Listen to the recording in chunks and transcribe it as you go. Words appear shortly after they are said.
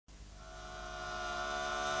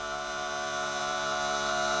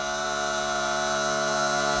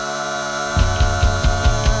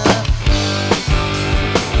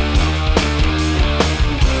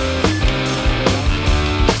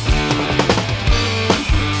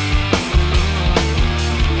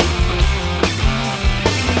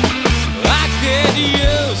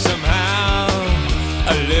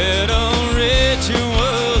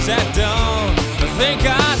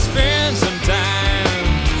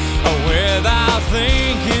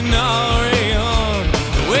thinking already on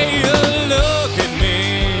the way you look at me.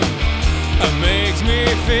 It makes me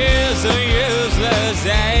feel so useless,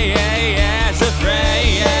 as a prey.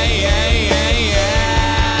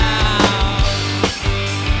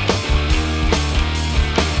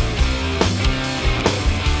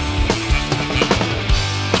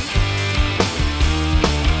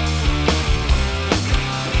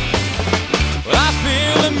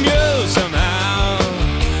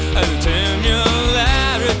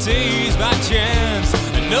 By chance,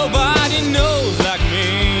 and nobody knows like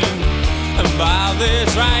me about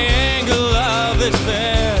this triangle of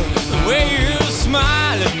despair. The way you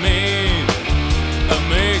smile at me, it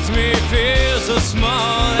makes me feel so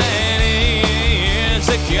small and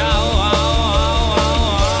insecure.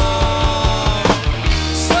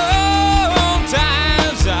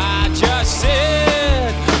 Sometimes I just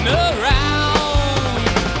sit around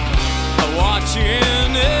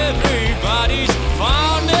watching everybody's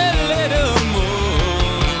fond little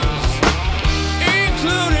moves,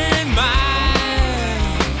 including mine.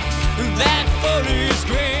 That foolish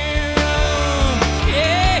grin,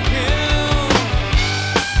 yeah.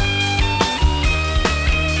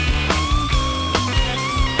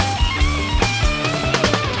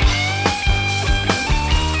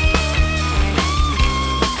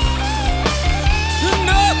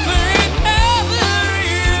 Nothing ever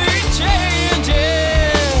really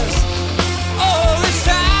changes all this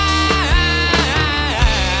time.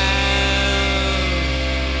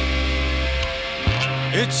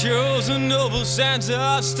 It shows a noble sense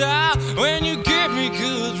of style when you give me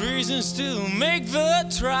good reasons to make the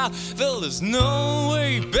trial. Though there's no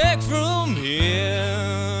way back from here.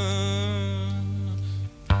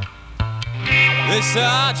 This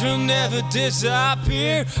art will never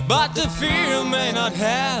disappear, but the fear may not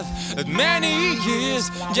have that many years.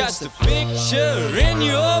 Just a picture in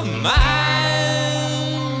your mind.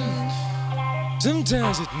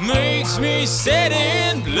 Sometimes it makes me sad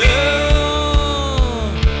and blue.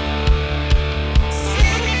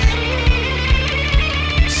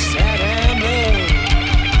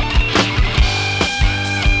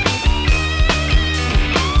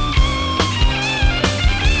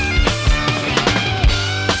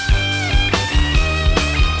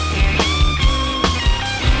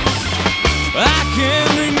 I can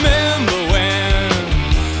remember when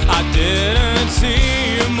I didn't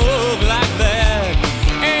see you move like that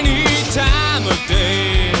any time of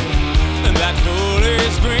day, and that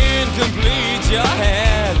foolish grin completes your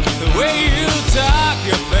head. The way you talk,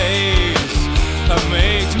 your face, it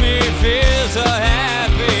makes me feel so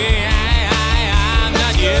happy. I'm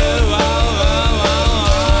not you.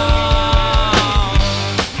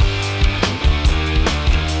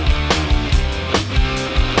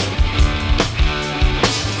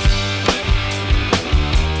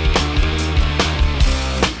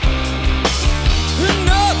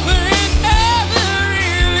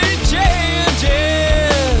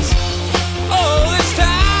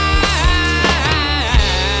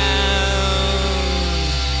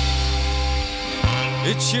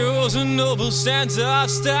 It shows a noble sense of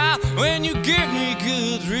style when you give me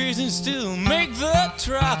good reasons to make the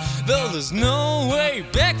trial. Though there's no way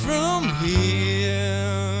back from here.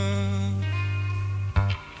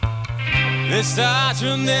 This art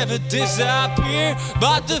will never disappear,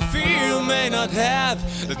 but the fear may not have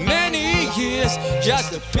that many years.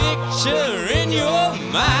 Just a picture in your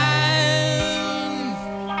mind.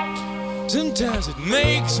 Sometimes it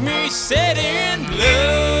makes me sad and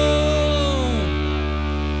blue.